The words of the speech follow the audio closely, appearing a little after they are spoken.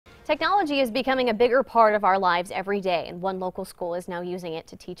Technology is becoming a bigger part of our lives every day, and one local school is now using it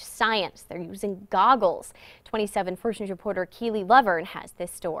to teach science. They're using goggles. 27 First News reporter Keely Lovern has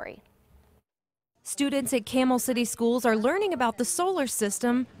this story. Students at Campbell City schools are learning about the solar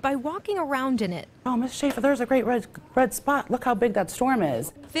system by walking around in it. Oh, Miss Schaefer, there's a great red spot. Look how big that storm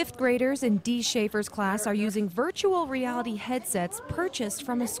is. Fifth graders in Dee Schaefer's class are using virtual reality headsets purchased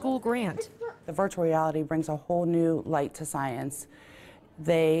from a school grant. The virtual reality brings a whole new light to science.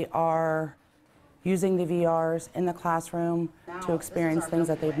 They are using the VRs in the classroom to experience things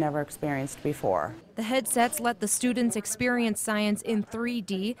that they've never experienced before. The headsets let the students experience science in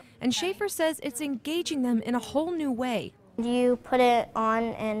 3D, and Schaefer says it's engaging them in a whole new way. You put it on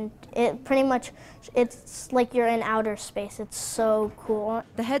and it's like you're in outer space. It's so cool.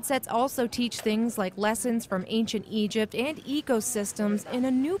 The headsets also teach things like lessons from ancient Egypt and ecosystems in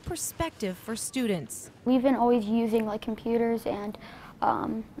a new perspective for students. We've been always using like computers and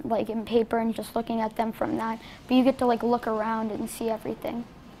like in paper and just looking at them from that, but you get to like look around and see everything.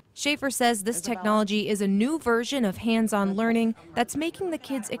 Schaefer says this technology is a new version of hands-on learning that's making the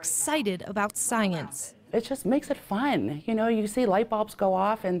kids excited about science. It just makes it fun. You know, you see light bulbs go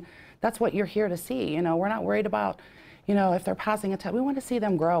off, and that's what you're here to see. You know, we're not worried about, you know, if they're passing a test. We want to see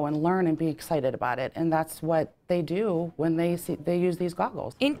them grow and learn and be excited about it, and that's what they do when they use these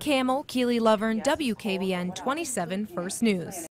goggles. In Campbell, Keely Lovern, WKBN 27 First News.